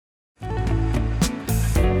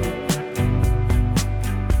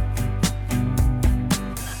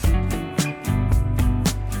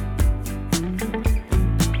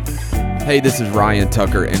Hey, this is Ryan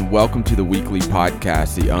Tucker, and welcome to the weekly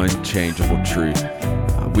podcast, The Unchangeable Truth.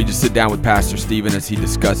 We just sit down with Pastor Stephen as he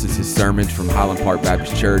discusses his sermons from Highland Park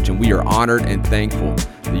Baptist Church, and we are honored and thankful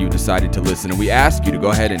that you decided to listen. And we ask you to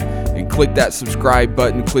go ahead and click that subscribe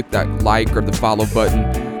button, click that like or the follow button.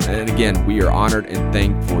 And again, we are honored and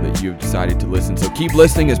thankful that you have decided to listen. So keep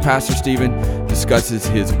listening as Pastor Stephen discusses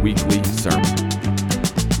his weekly sermon.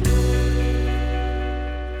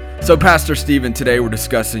 So Pastor Stephen, today we're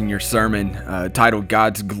discussing your sermon titled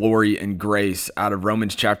God's Glory and Grace out of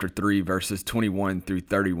Romans chapter 3, verses 21 through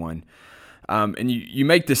 31. And you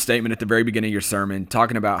make this statement at the very beginning of your sermon,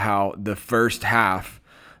 talking about how the first half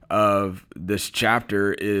of this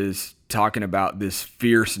chapter is talking about this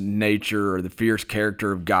fierce nature or the fierce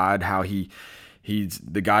character of God, how He's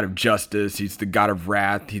the God of justice, He's the God of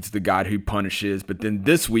wrath, He's the God who punishes. But then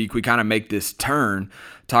this week, we kind of make this turn,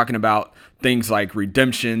 talking about things like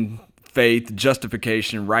redemption, faith,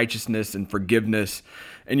 justification, righteousness, and forgiveness.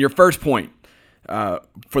 And your first point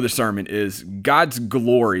for the sermon is God's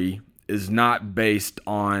glory is not based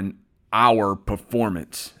on our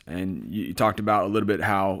performance. And you talked about a little bit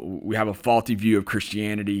how we have a faulty view of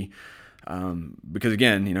Christianity because,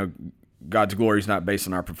 again, God's glory is not based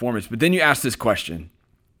on our performance. But then you ask this question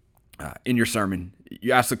in your sermon.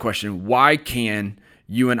 You ask the question, why can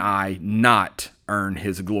you and I not earn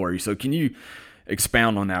His glory? So can you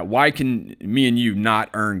expound on that? Why can me and you not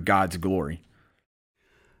earn God's glory?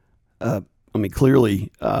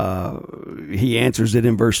 Clearly, he answers it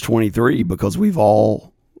in verse 23, because we've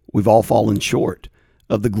all fallen short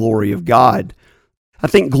of the glory of God. I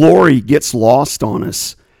think glory gets lost on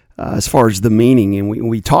us as far as the meaning, and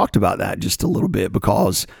we talked about that just a little bit,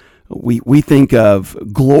 because we think of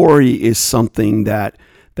glory is something that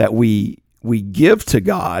we give to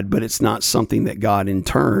God, but it's not something that God in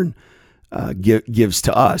turn gives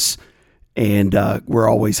to us. And we're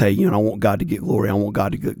always, hey, I want God to get glory. I want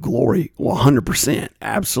God to get glory. Well, 100%,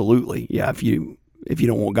 absolutely. Yeah, if you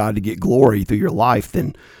don't want God to get glory through your life,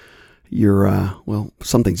 then you're,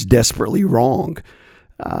 something's desperately wrong.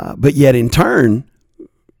 But yet in turn,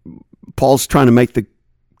 Paul's trying to make the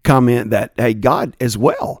comment that, hey, God as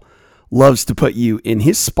well loves to put you in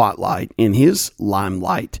His spotlight, in His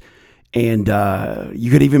limelight. And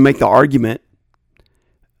you could even make the argument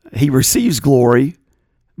He receives glory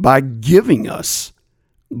by giving us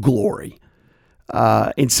glory.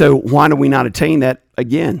 And so why do we not attain that?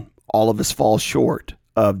 Again, all of us fall short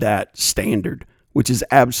of that standard, which is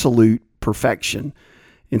absolute perfection.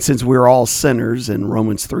 And since we're all sinners, and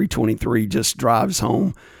Romans 3:23 just drives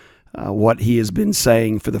home what he has been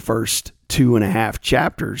saying for the first 2.5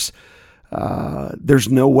 chapters, there's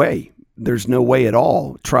no way at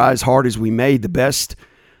all. Try as hard as we may, the best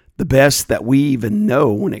that we even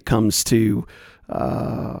know when it comes to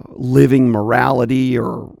living morality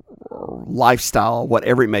or lifestyle,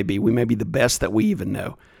 whatever it may be, we may be the best that we even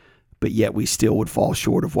know, but yet we still would fall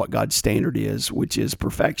short of what God's standard is, which is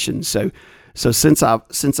perfection. So since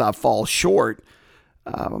I fall short,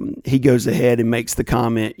 he goes ahead and makes the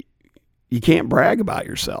comment, you can't brag about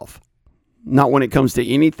yourself, not when it comes to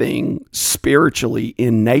anything spiritually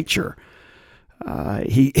in nature.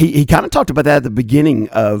 He kind of talked about that at the beginning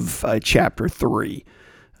of chapter 3,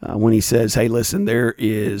 when he says, hey, listen, there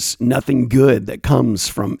is nothing good that comes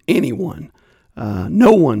from anyone.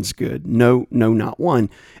 No one's good. No, not one.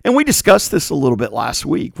 And we discussed this a little bit last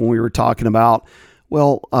week when we were talking about,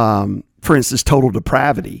 for instance, total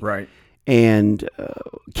depravity. Right. And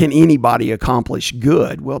can anybody accomplish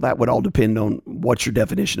good? Well, that would all depend on what's your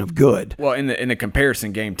definition of good. Well, in the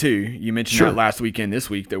comparison game too, you mentioned Sure. that last week and this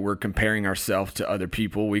week, that we're comparing ourselves to other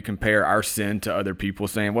people. We compare our sin to other people,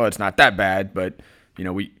 saying, well, it's not that bad, but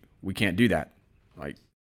we can't do that.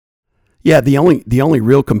 Yeah, the only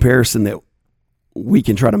real comparison that we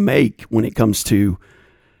can try to make when it comes to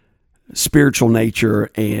spiritual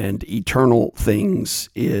nature and eternal things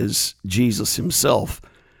is Jesus Himself.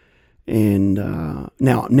 And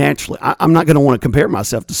now, naturally, I'm not going to want to compare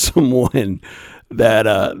myself to someone that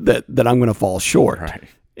I'm going to fall short. Right.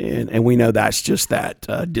 And we know that's just that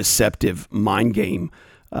deceptive mind game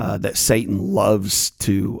that Satan loves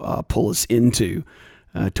to pull us into,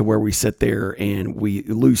 to where we sit there and we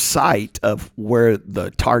lose sight of where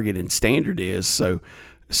the target and standard is. So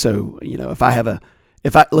let's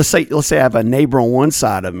say I have a neighbor on one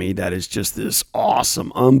side of me that is just this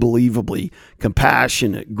awesome, unbelievably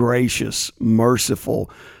compassionate, gracious, merciful,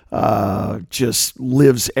 just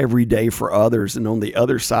lives every day for others. And on the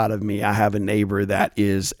other side of me, I have a neighbor that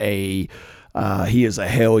is he is a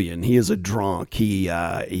hellion. He is a drunk.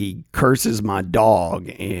 He curses my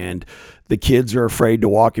dog, and the kids are afraid to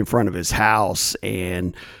walk in front of his house,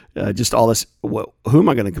 and just all this. Well, who am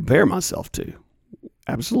I going to compare myself to?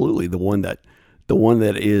 Absolutely, the one that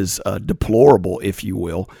is deplorable, if you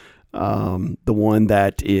will, the one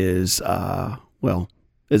that is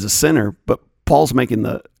is a sinner. But Paul's making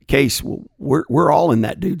the case. Well, we're all in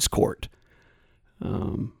that dude's court.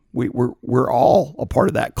 We're all a part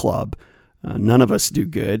of that club. None of us do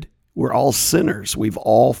good. We're all sinners. We've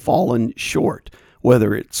all fallen short,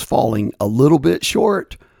 whether it's falling a little bit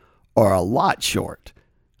short or a lot short.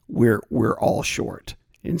 We're all short,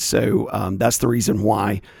 and so that's the reason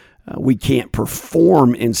why we can't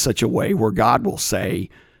perform in such a way where God will say,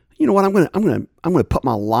 "You know what? I'm gonna put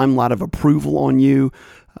my limelight of approval on you,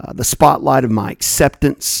 the spotlight of my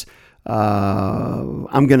acceptance.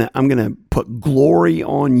 I'm gonna put glory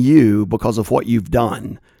on you because of what you've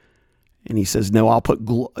done." And he says, "No, I'll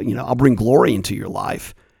bring glory into your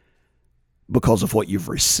life because of what you've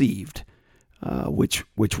received." Which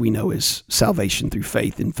we know is salvation through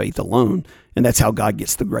faith and faith alone. And that's how God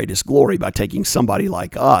gets the greatest glory, by taking somebody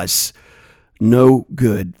like us, no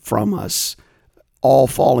good from us, all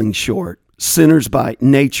falling short, sinners by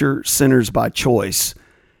nature, sinners by choice,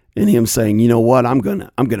 and him saying, "You know what? I'm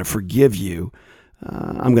gonna forgive you.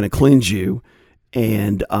 I'm gonna cleanse you,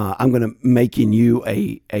 and I'm gonna make in you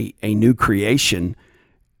a new creation."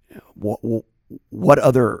 What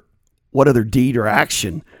other deed or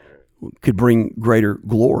action could bring greater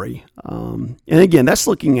glory? And again, that's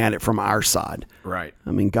looking at it from our side. Right.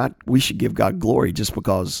 I mean, we should give God glory just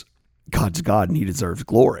because God's God and he deserves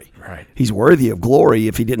glory. Right. He's worthy of glory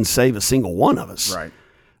if he didn't save a single one of us. Right.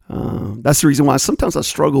 That's the reason why sometimes I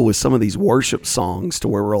struggle with some of these worship songs, to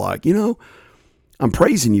where we're like, I'm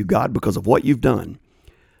praising you, God, because of what you've done.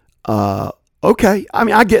 Okay. I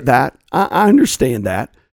mean, I get that. I understand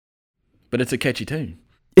that. But it's a catchy tune.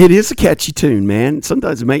 It is a catchy tune, man.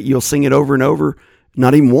 Sometimes you'll sing it over and over,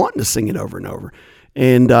 not even wanting to sing it over and over.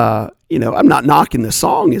 And I'm not knocking the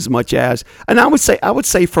song as much as, and I would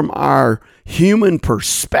say from our human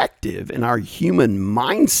perspective and our human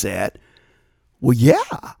mindset, well, yeah,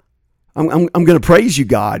 I'm going to praise you,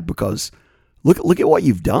 God, because look at what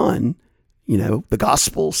you've done. The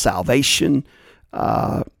gospel, salvation,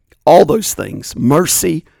 all those things,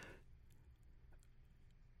 mercy.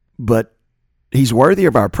 But he's worthy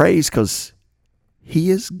of our praise because he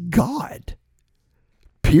is God.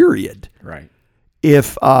 Period. Right.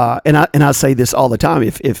 If and I say this all the time,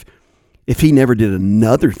 if he never did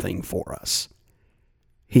another thing for us,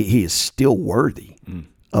 he is still worthy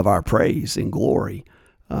of our praise and glory.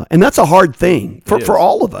 And that's a hard thing for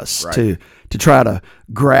all of us, right, to try to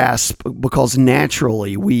grasp, because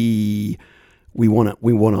naturally we want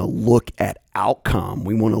to look at outcome,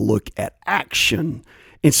 we want to look at action,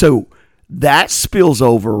 and so that spills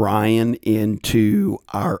over, Ryan, into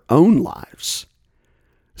our own lives.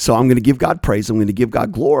 So I'm going to give God praise. I'm going to give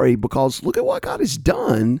God glory because look at what God has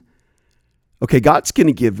done. Okay, God's going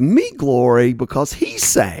to give me glory because he's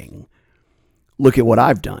saying, look at what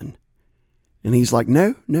I've done. And he's like,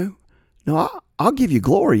 no, I'll give you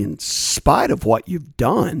glory in spite of what you've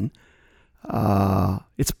done.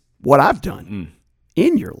 It's what I've done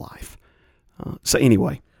in your life. So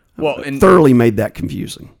anyway, thoroughly made that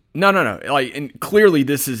confusing. No. And clearly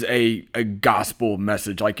this is a gospel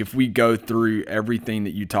message. Like, if we go through everything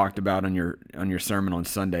that you talked about on your sermon on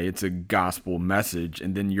Sunday, it's a gospel message.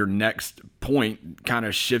 And then your next point kind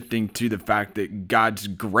of shifting to the fact that God's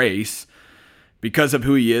grace, because of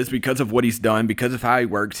who he is, because of what he's done, because of how he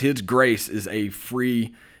works, his grace is a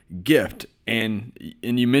free gift. And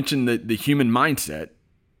you mentioned the human mindset,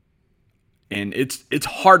 and it's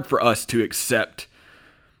hard for us to accept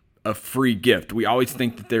a free gift. We always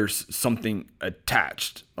think that there's something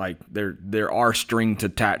attached, like there are strings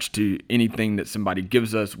attached to anything that somebody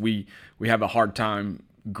gives us. We have a hard time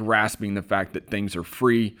grasping the fact that things are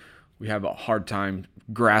free. We have a hard time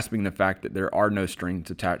grasping the fact that there are no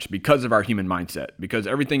strings attached because of our human mindset. Because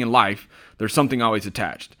everything in life, there's something always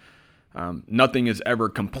attached. Nothing is ever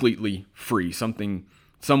completely free.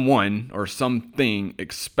 Someone or something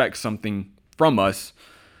expects something from us.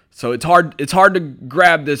 So it's hard to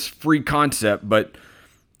grab this free concept, but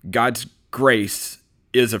God's grace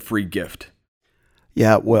is a free gift.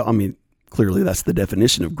 Yeah, well, I mean, clearly that's the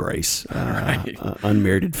definition of grace, right.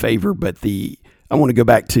 Unmerited favor. But I want to go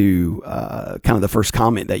back to kind of the first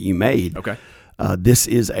comment that you made. Okay. This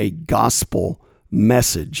is a gospel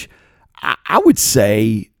message. I would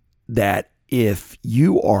say that if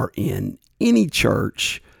you are in any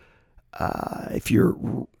church, if you're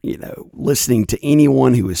listening to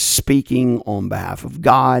anyone who is speaking on behalf of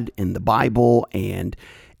God and the Bible, and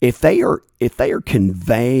if they are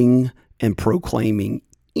conveying and proclaiming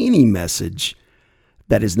any message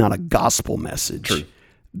that is not a gospel message,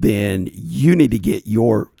 then you need to get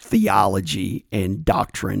your theology and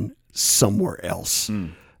doctrine somewhere else.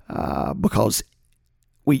 Because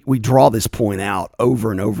we draw this point out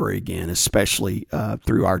over and over again, especially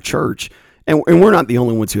through our church. And we're not the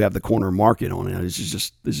only ones who have the corner market on it. This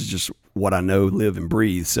is just what I know, live, and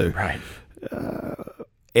breathe. So Right.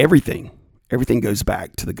 Everything goes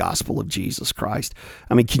back to the gospel of Jesus Christ.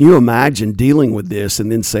 I mean, can you imagine dealing with this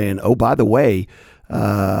and then saying, oh, by the way,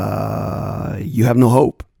 you have no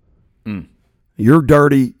hope. You're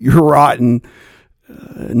dirty. You're rotten.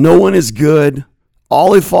 No one is good.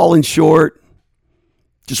 All have fallen short.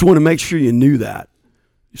 Just want to make sure you knew that.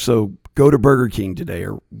 So go to Burger King today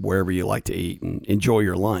or wherever you like to eat and enjoy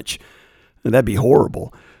your lunch. And that'd be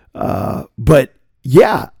horrible. But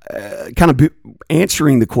yeah,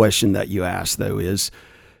 answering the question that you asked, though, is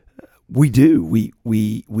we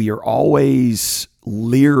are always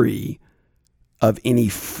leery of any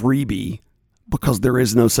freebie because there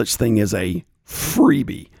is no such thing as a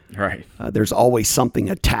freebie. Right. There's always something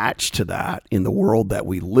attached to that in the world that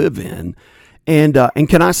we live in. And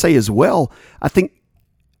can I say as well, I think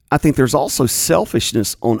there's also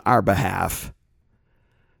selfishness on our behalf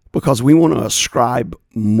because we want to ascribe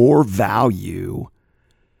more value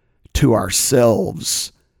to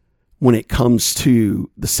ourselves when it comes to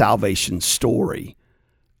the salvation story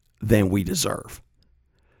than we deserve.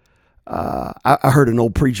 I heard an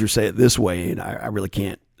old preacher say it this way, and I really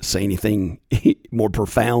can't say anything more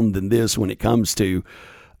profound than this when it comes to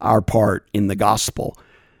our part in the gospel.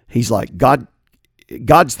 He's like,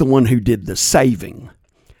 God's the one who did the saving.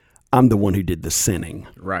 I'm the one who did the sinning.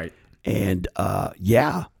 Right. And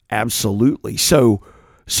yeah, absolutely. So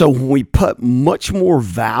when we put much more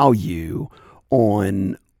value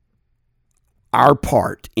on our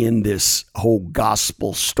part in this whole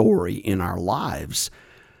gospel story in our lives,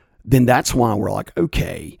 then that's why we're like,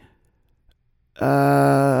 okay,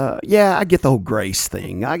 yeah, I get the whole grace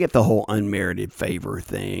thing. I get the whole unmerited favor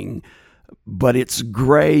thing, but it's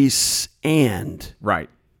grace and Right.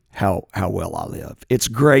 how well I live. It's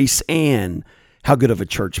grace and how good of a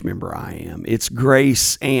church member I am. It's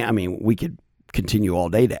grace and, I mean, we could continue all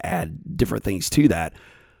day to add different things to that.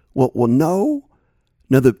 Well, no,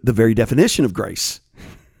 the very definition of grace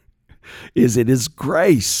is it is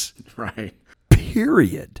grace. Right.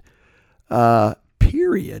 Period.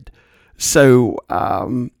 Period. So,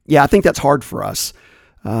 yeah, I think that's hard for us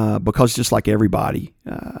because just like everybody,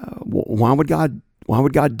 why would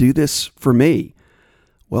God do this for me?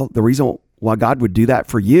 Well, the reason why God would do that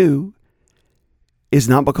for you is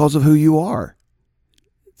not because of who you are.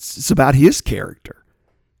 It's about His character.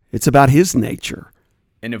 It's about His nature.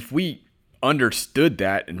 And if we understood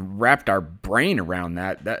that and wrapped our brain around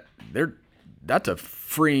that's a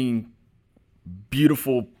freeing,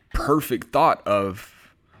 beautiful, perfect thought of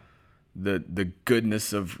the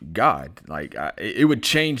goodness of God. Like it would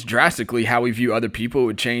change drastically how we view other people. It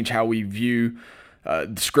would change how we view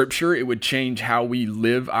Scripture. It would change how we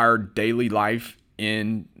live our daily life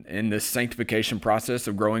in this sanctification process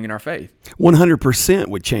of growing in our faith. 100%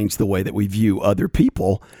 would change the way that we view other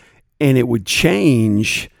people, and it would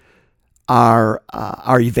change our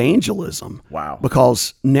evangelism. Wow.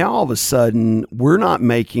 Because now all of a sudden we're not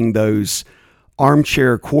making those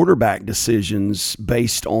armchair quarterback decisions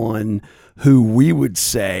based on who we would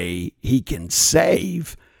say He can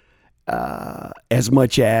save, as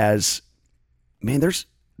much as, man, there's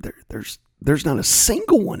not a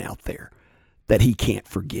single one out there that He can't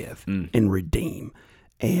forgive and redeem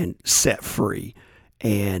and set free.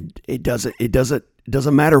 And it doesn't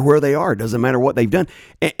matter where they are. It doesn't matter what they've done.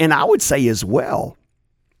 And I would say as well,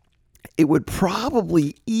 it would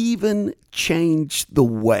probably even change the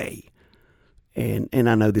way, and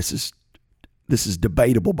I know this is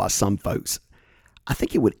debatable by some folks. I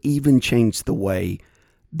think it would even change the way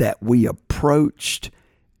that we approached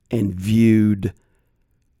and viewed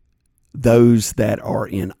those that are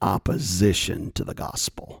in opposition to the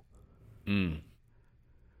gospel.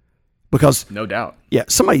 Because No doubt. yeah,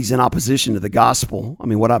 somebody's in opposition to the gospel. I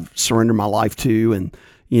mean, what I've surrendered my life to, and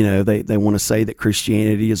you know, they want to say that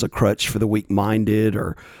Christianity is a crutch for the weak-minded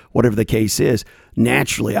or whatever the case is.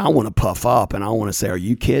 Naturally, I want to puff up and I want to say, "Are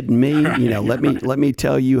you kidding me? You know, let me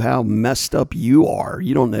tell you how messed up you are.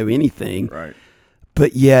 You don't know anything." Right.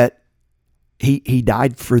 But yet, he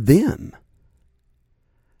died for them.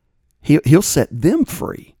 He'll set them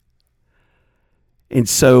free. And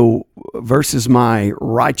so, versus my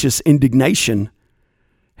righteous indignation,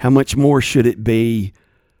 how much more should it be?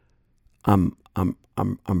 I'm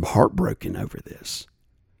heartbroken over this,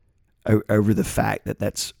 over the fact that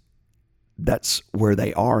that's where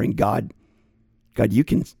they are. And God, you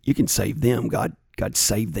can save them. God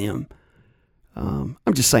save them. I'm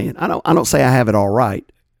just saying, I don't say I have it all right.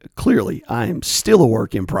 Clearly, I am still a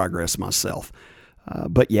work in progress myself.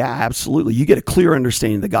 But yeah, absolutely. You get a clear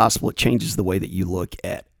understanding of the gospel. It changes the way that you look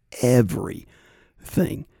at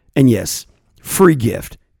everything. And yes, free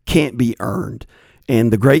gift can't be earned.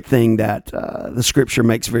 And the great thing that the scripture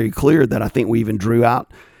makes very clear that I think we even drew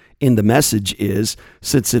out in the message is,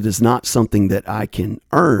 since it is not something that I can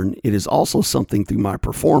earn, it is also something through my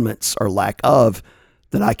performance or lack of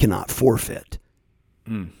that I cannot forfeit.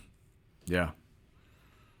 Yeah.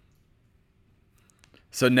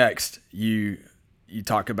 So next, you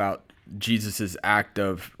talk about Jesus's act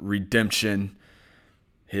of redemption,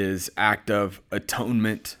 his act of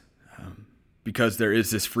atonement, because there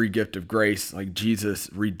is this free gift of grace. Like Jesus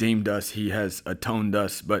redeemed us, he has atoned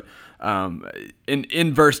us. But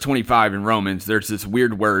in verse 25 in Romans, there's this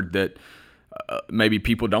weird word that maybe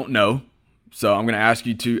people don't know. So I'm going to ask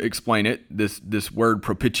you to explain it, this word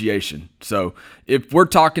propitiation. So if we're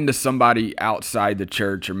talking to somebody outside the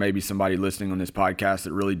church, or maybe somebody listening on this podcast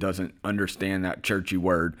that really doesn't understand that churchy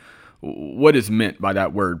word, what is meant by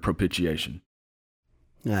that word propitiation?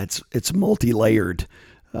 It's multi-layered.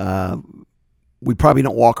 We probably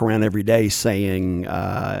don't walk around every day saying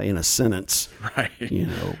in a sentence, right?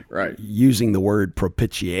 Right. Using the word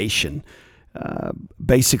propitiation.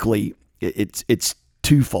 Basically, it's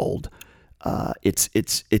twofold.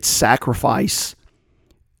 It's sacrifice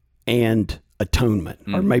and atonement,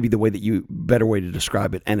 or maybe better way to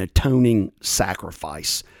describe it, an atoning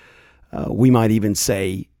sacrifice. We might even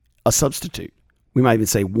say a substitute. We might even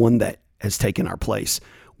say one that has taken our place,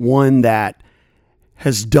 one that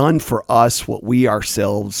has done for us what we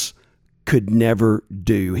ourselves could never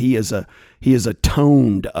do. He has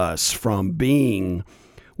atoned us from being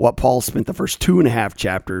what Paul spent the first 2.5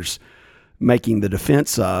 chapters making the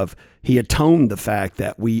defense of. He atoned the fact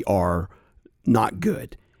that we are not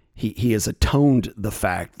good. He has atoned the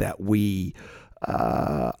fact that we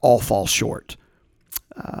all fall short.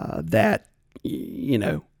 That,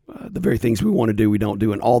 the very things we want to do, we don't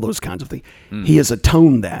do, and all those kinds of things. He has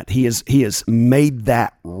atoned that. He has made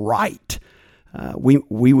that right.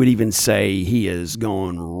 We would even say he is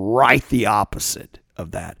going right the opposite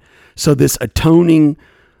of that. So this atoning,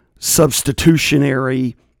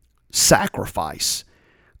 substitutionary sacrifice,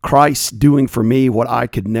 Christ doing for me what I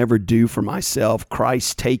could never do for myself,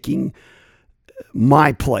 Christ taking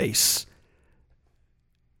my place,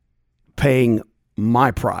 paying my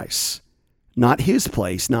price, not his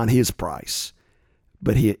place, not his price,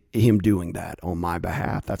 but him doing that on my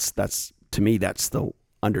behalf. That's to me, that's the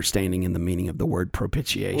understanding and the meaning of the word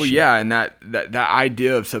propitiation. Well, yeah, and that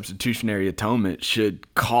idea of substitutionary atonement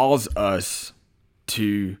should cause us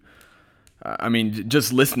to,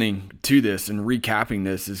 just listening to this and recapping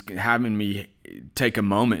this is having me take a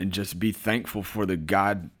moment and just be thankful for the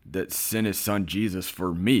God that sent his son Jesus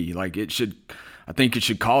for me. I think it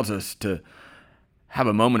should cause us to have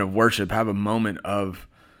a moment of worship, have a moment of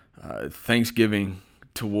thanksgiving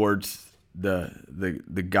towards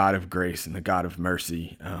the God of grace and the God of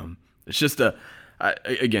mercy. It's just a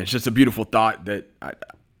beautiful thought that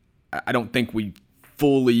I don't think we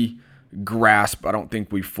fully grasp. I don't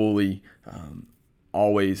think we fully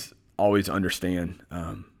always understand.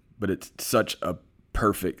 But it's such a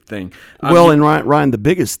perfect thing. And Ryan, the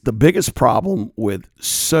biggest problem with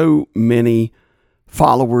so many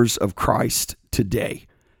followers of Christ today,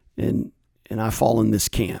 and I fall in this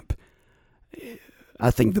camp, I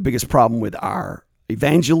think the biggest problem with our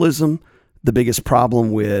evangelism, the biggest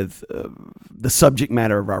problem with the subject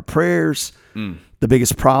matter of our prayers, the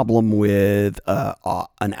biggest problem with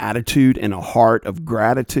an attitude and a heart of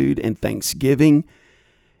gratitude and thanksgiving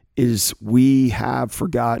is we have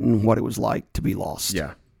forgotten what it was like to be lost.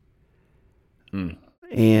 Yeah.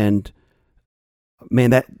 And man,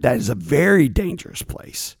 that is a very dangerous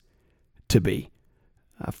place to be,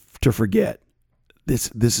 to forget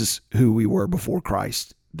this is who we were before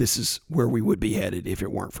Christ. This is where we would be headed if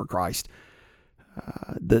it weren't for Christ.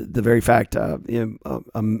 The very fact, a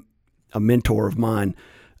mentor of mine,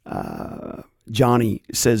 Johnny,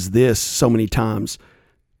 says this so many times: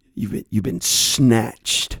 you've been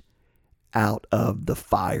snatched out of the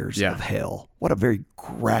fires of hell. What a very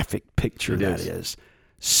graphic picture that is.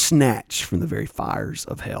 Snatched from the very fires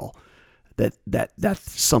of hell.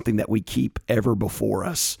 That's something that we keep ever before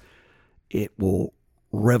us. It will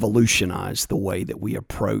revolutionize the way that we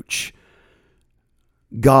approach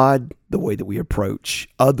God, the way that we approach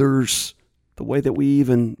others, the way that we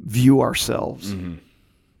even view ourselves. Mm-hmm.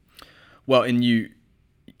 Well, and you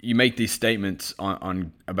make these statements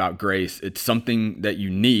on about grace. It's something that you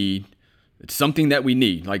need. It's something that we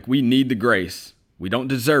need. Like, we need the grace. We don't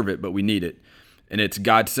deserve it, but we need it. And it's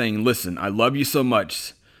God saying, listen, I love you so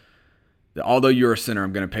much that although you're a sinner,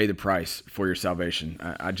 I'm going to pay the price for your salvation.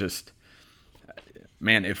 I just,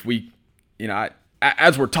 man, if we,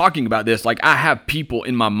 as we're talking about this, like I have people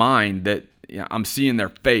in my mind that I'm seeing their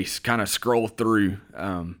face kind of scroll through,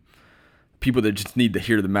 people that just need to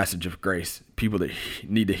hear the message of grace, people that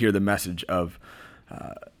need to hear the message of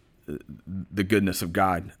the goodness of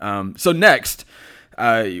God. So next,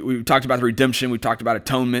 we talked about the redemption. We talked about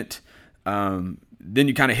atonement. Then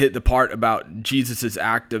you kind of hit the part about Jesus's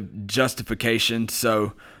act of justification.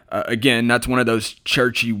 So again, that's one of those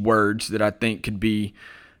churchy words that I think could be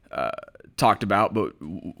talked about. But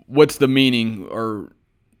what's the meaning, or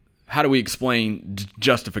how do we explain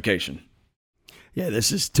justification? Yeah,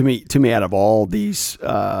 this is to me out of all these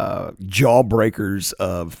jawbreakers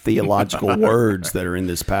of theological words that are in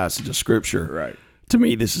this passage of Scripture. Right. To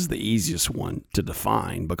me, this is the easiest one to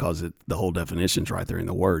define because the whole definition's right there in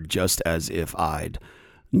the word, just as if I'd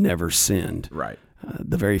never sinned. Right.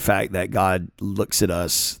 The very fact that God looks at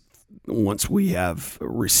us once we have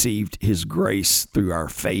received his grace through our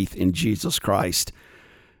faith in Jesus Christ,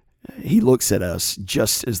 he looks at us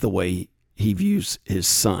just as the way he views his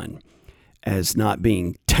son, as not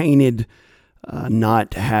being tainted,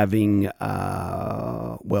 not having,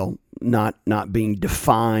 not being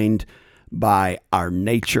defined by our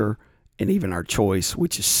nature and even our choice,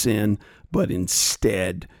 which is sin, but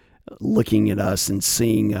instead looking at us and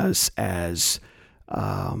seeing us as,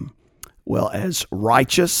 as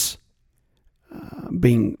righteous,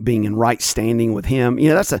 being in right standing with him.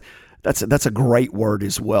 That's a great word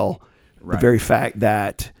as well. Right. The very fact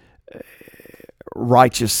that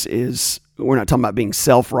righteous is, we're not talking about being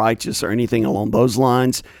self-righteous or anything along those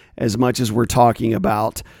lines, as much as we're talking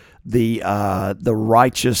about the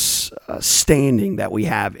righteous standing that we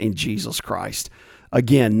have in Jesus Christ.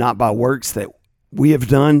 Again, not by works that we have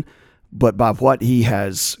done, but by what he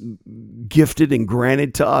has gifted and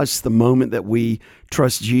granted to us the moment that we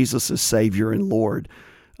trust Jesus as Savior and Lord.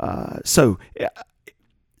 So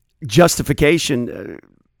justification,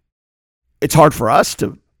 it's hard for us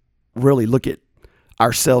to really look at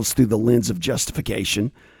ourselves through the lens of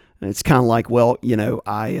justification. And it's kind of like,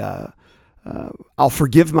 I'll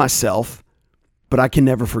forgive myself, but I can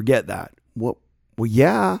never forget that. Well,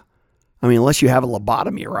 yeah. I mean, unless you have a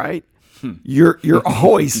lobotomy, right? You're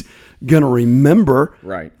always going to remember.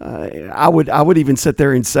 Right. I would even sit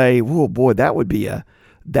there and say, "Whoa, boy, that would be a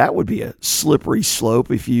slippery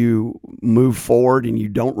slope if you move forward and you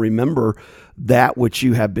don't remember that which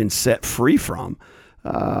you have been set free from."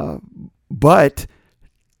 But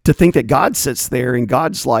to think that God sits there and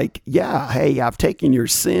God's like, "Yeah, hey, I've taken your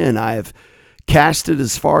sin. I've cast it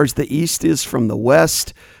as far as the east is from the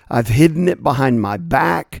west. I've hidden it behind my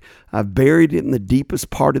back. I've buried it in the deepest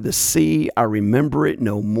part of the sea. I remember it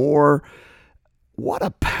no more." What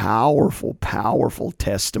a powerful, powerful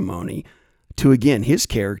testimony to, again, his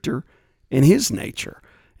character and his nature.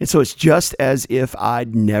 And so it's just as if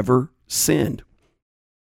I'd never sinned.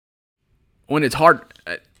 When it's hard,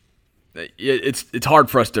 it's hard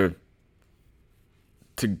for us to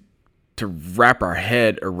wrap our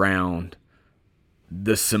head around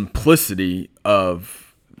the simplicity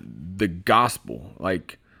of the gospel.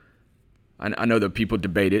 Like, I know that people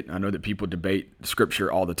debate it. I know that people debate Scripture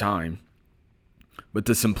all the time. But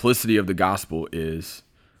the simplicity of the gospel is,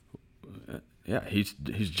 he's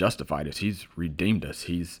justified us. He's redeemed us.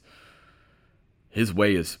 His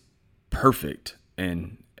way is perfect.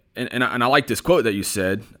 And I like this quote that you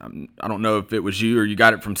said. I don't know if it was you or you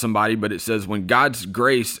got it from somebody, but it says, "When God's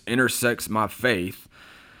grace intersects my faith,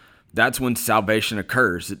 that's when salvation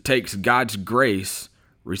occurs. It takes God's grace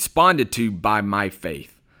responded to by my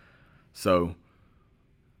faith." So,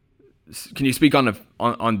 can you speak on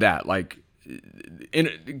that? Like,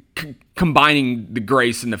 combining the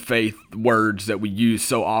grace and the faith words that we use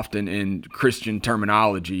so often in Christian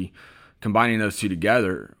terminology, combining those two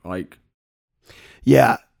together, like.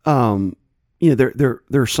 Yeah. There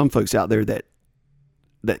are some folks out there that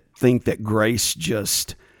think that grace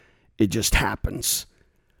just happens.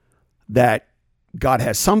 That God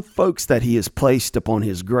has some folks that he has placed upon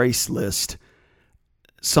his grace list,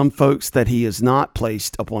 some folks that he has not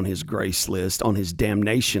placed upon his grace list, on his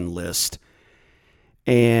damnation list.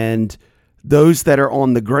 And those that are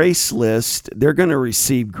on the grace list, they're going to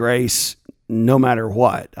receive grace no matter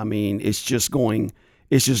what. I mean, it's just going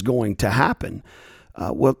to happen.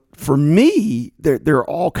 Well, for me, there are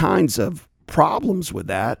all kinds of problems with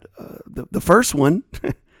that. The first one,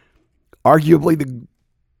 arguably the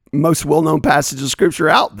most well-known passage of Scripture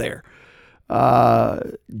out there,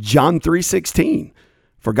 John 3:16.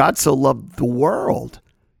 "For God so loved the world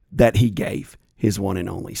that he gave his one and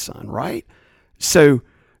only Son," right? So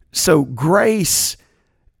grace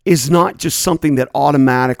is not just something that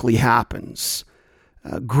automatically happens.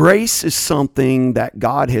 Grace is something that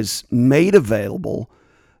God has made available,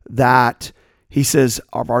 that he says,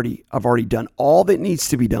 I've already done all that needs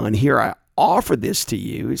to be done. Here, I offer this to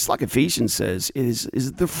you. It's like Ephesians says, it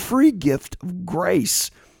is the free gift of grace,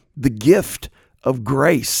 the gift of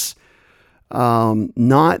grace,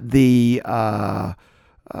 not the,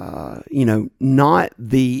 not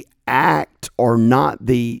the act, or not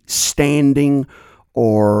the standing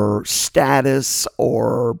or status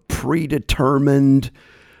or predetermined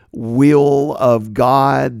will of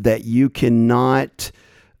God that you cannot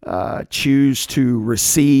choose to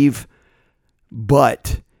receive.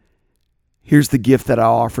 But here's the gift that I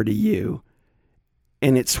offer to you.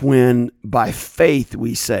 And it's when by faith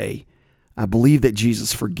we say, I believe that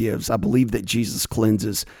Jesus forgives. I believe that Jesus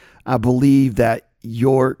cleanses. I believe that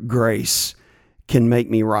your grace can make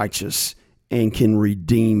me righteous and can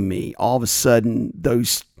redeem me. All of a sudden,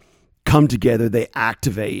 those come together, they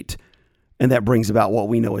activate, and that brings about what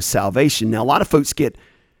we know as salvation. Now, a lot of folks get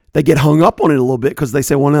hung up on it a little bit because they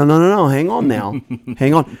say, well, no, hang on now.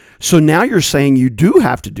 Hang on. So now you're saying you do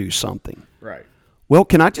have to do something. Right. Well,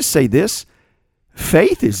 can I just say this?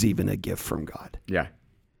 Faith is even a gift from God. Yeah.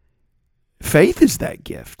 Faith is that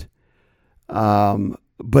gift.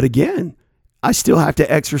 But again, I still have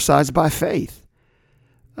to exercise by faith.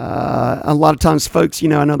 A lot of times folks, I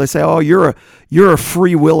know they say, oh, you're a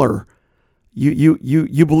free willer.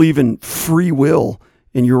 You believe in free will,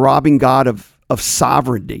 and you're robbing God of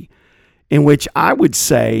sovereignty, in which I would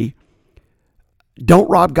say, don't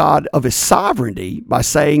rob God of his sovereignty by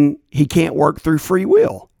saying he can't work through free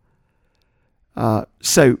will.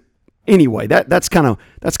 So anyway, that's kind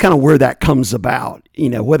of where that comes about.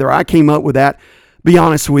 Whether I came up with that, be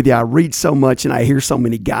honest with you, I read so much and I hear so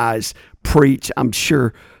many guys preach. I'm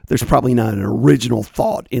sure there's probably not an original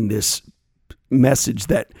thought in this message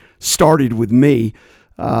that started with me.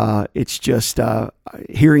 It's just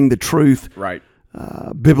hearing the truth, right?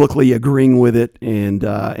 Biblically agreeing with it, and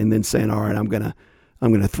then saying, all right, I'm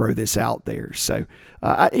gonna throw this out there. So,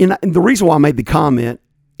 and the reason why I made the comment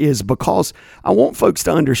is because I want folks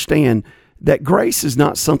to understand that grace is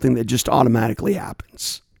not something that just automatically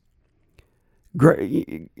happens.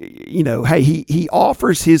 Hey, he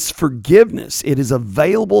offers his forgiveness. It is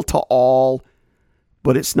available to all,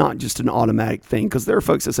 but it's not just an automatic thing. Because there are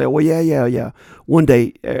folks that say, well, yeah. One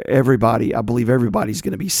day, I believe everybody's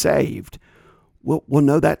going to be saved. Well,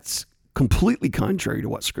 no, that's completely contrary to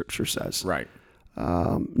what Scripture says. Right.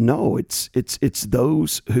 No, it's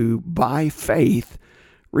those who by faith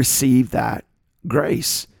receive that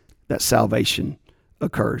grace, that salvation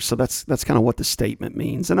occurs. So that's kind of what the statement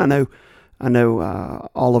means. And I know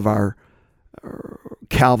all of our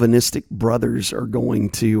Calvinistic brothers are going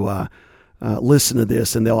to listen to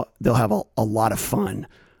this, and they'll have a lot of fun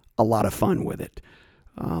with it.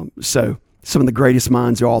 So some of the greatest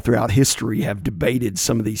minds all throughout history have debated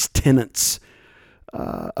some of these tenets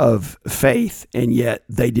of faith, and yet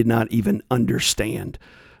they did not even understand.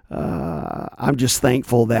 I'm just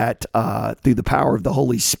thankful that through the power of the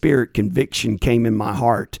Holy Spirit, conviction came in my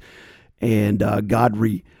heart, and God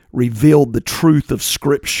revealed the truth of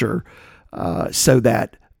Scripture so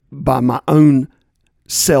that by my own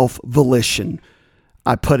self-volition,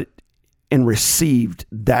 I put it and received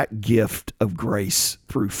that gift of grace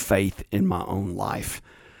through faith in my own life.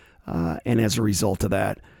 And as a result of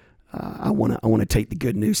that, I want to take the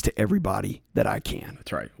good news to everybody that I can.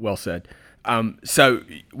 That's right. Well said. So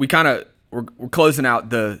we're closing out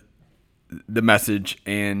the message,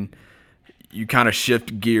 and you kind of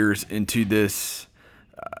shift gears into this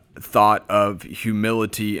thought of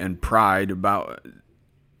humility and pride, about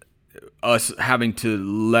us having to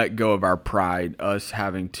let go of our pride, us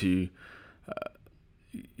having to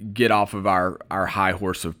get off of our high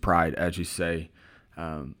horse of pride, as you say.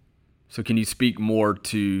 So can you speak more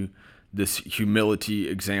to this humility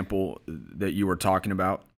example that you were talking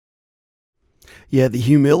about? Yeah, the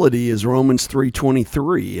humility is Romans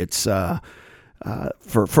 3:23. It's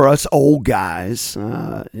for us old guys,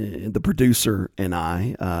 the producer and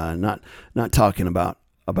I, not talking about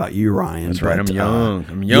you, Ryan. That's right. I'm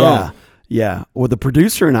young. Yeah. Well, the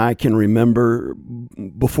producer and I can remember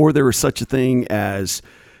before there was such a thing as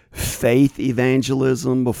faith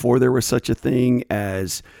evangelism, before there was such a thing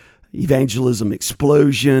as evangelism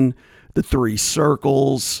explosion, the 3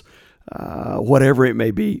 circles, whatever it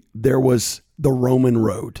may be, there was the Roman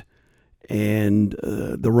road. And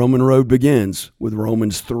the Roman road begins with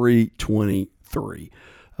Romans 3:23.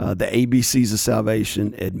 The ABCs of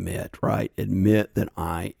salvation: admit that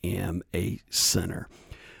I am a sinner.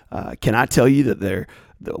 Can I tell you that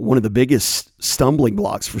one of the biggest stumbling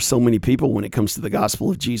blocks for so many people when it comes to the gospel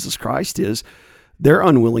of Jesus Christ is they're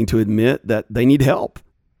unwilling to admit that they need help.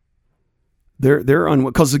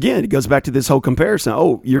 Because again, it goes back to this whole comparison.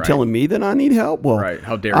 Oh, you're telling me that I need help? Well, right.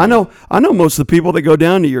 How dare I you? I know most of the people that go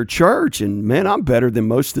down to your church, and man, I'm better than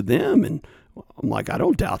most of them. And I'm like, I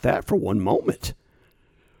don't doubt that for one moment.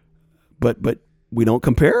 But we don't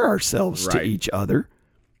compare ourselves to each other.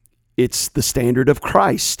 It's the standard of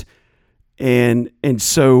Christ. And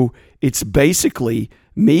so it's basically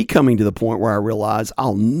me coming to the point where I realize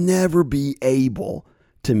I'll never be able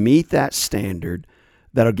to meet that standard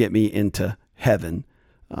that'll get me into heaven.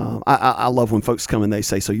 I love when folks come and they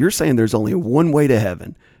say, so you're saying there's only one way to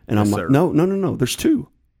heaven? And I'm like, no. There's two.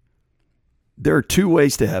 There are two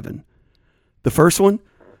ways to heaven. The first one,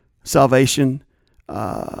 salvation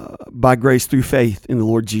by grace through faith in the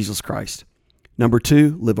Lord Jesus Christ. Number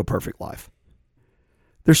two, live a perfect life.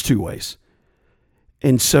 There's two ways.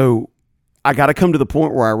 And so I got to come to the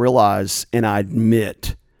point where I realize and I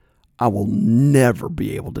admit I will never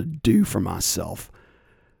be able to do for myself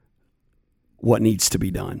what needs to be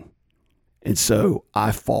done. And so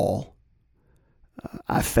I fall,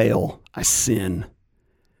 I fail, I sin.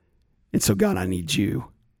 And so God, I need you.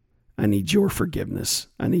 I need your forgiveness.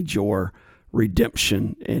 I need your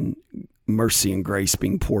redemption and mercy and grace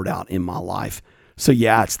being poured out in my life. So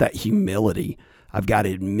yeah, it's that humility. I've got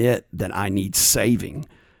to admit that I need saving.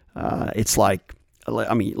 It's like,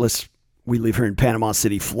 we live here in Panama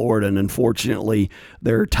City, Florida, and unfortunately,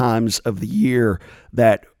 there are times of the year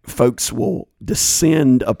that folks will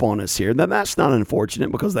descend upon us here. Now, that's not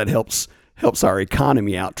unfortunate because that helps our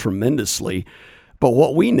economy out tremendously. But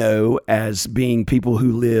what we know as being people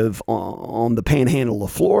who live on the panhandle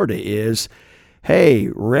of Florida is, hey,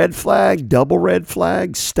 red flag, double red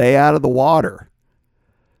flag, stay out of the water.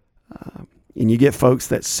 And you get folks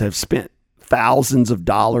that have spent thousands of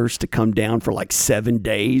dollars to come down for like 7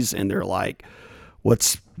 days, and they're like,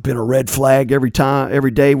 what's been a red flag every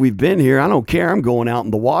day we've been here? I don't care. I'm going out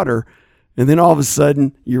in the water. And then all of a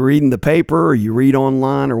sudden you're reading the paper or you read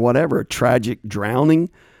online or whatever, a tragic drowning.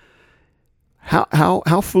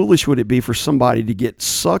 How foolish would it be for somebody to get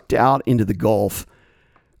sucked out into the Gulf?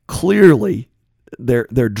 Clearly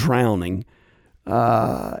they're drowning.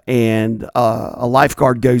 And a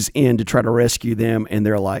lifeguard goes in to try to rescue them, and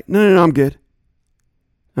they're like, no, I'm good.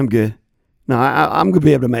 No, I'm going to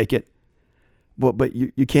be able to make it. But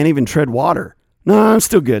you can't even tread water. No, I'm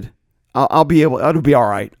still good. It'll be all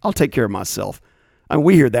right. I'll take care of myself. And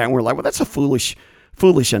we hear that and we're like, well, that's a foolish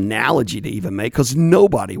analogy to even make, because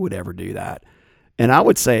nobody would ever do that. And I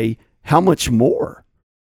would say, how much more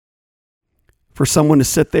for someone to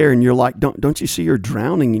sit there and you're like, don't you see you're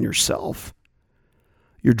drowning in yourself?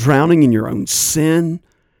 You're drowning in your own sin.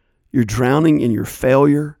 You're drowning in your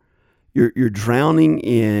failure. You're drowning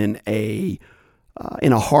in a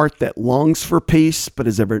heart that longs for peace but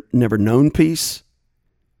has never known peace,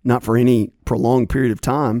 not for any prolonged period of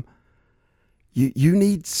time. You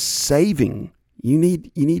need saving. You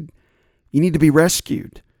need to be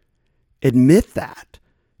rescued. Admit that.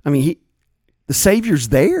 I mean, the Savior's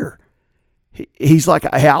there. He's like,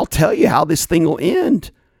 hey, I'll tell you how this thing will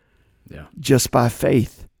end. Yeah. Just by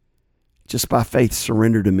faith,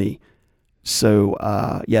 surrender to me. So,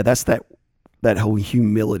 that's that whole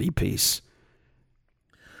humility piece.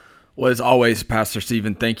 Well, as always, Pastor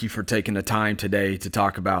Stephen, thank you for taking the time today to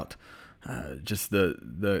talk about just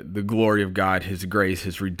the glory of God, His grace,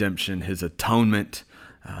 His redemption, His atonement,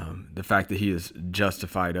 the fact that He has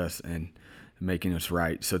justified us and making us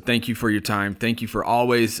right. So thank you for your time. Thank you for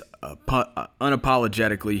always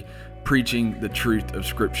unapologetically preaching the truth of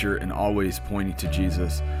Scripture and always pointing to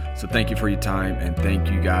Jesus. So thank you for your time, and thank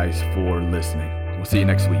you guys for listening. We'll see you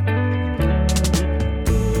next week.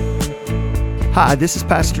 Hi, this is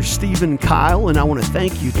Pastor Stephen Kyle, and I want to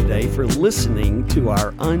thank you today for listening to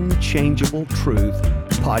our Unchangeable Truth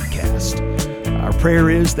podcast. Our prayer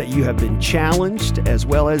is that you have been challenged as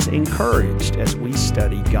well as encouraged as we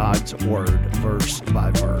study God's Word verse by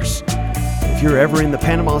verse. If you're ever in the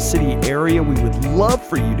Panama City area, we would love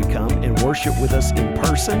for you to come and worship with us in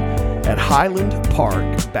person at Highland Park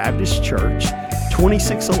Baptist Church,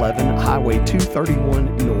 2611 Highway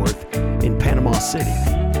 231 North in Panama City.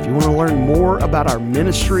 If you want to learn more about our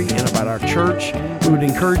ministry and about our church, we would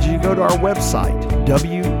encourage you to go to our website,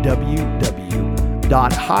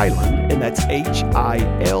 www.highland, and that's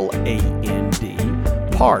HILAND,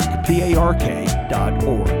 park,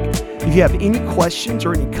 PARK.org. If you have any questions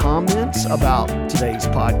or any comments about today's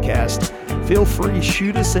podcast, feel free to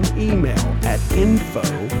shoot us an email at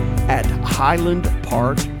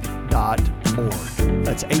info@highlandpark.org.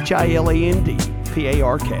 That's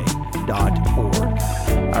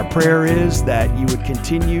HILANDPARK.org. Our prayer is that you would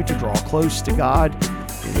continue to draw close to God.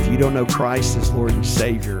 And if you don't know Christ as Lord and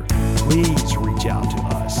Savior, please reach out to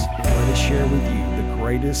us and let us share with you the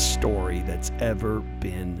greatest story that's ever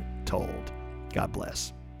been told. God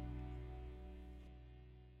bless.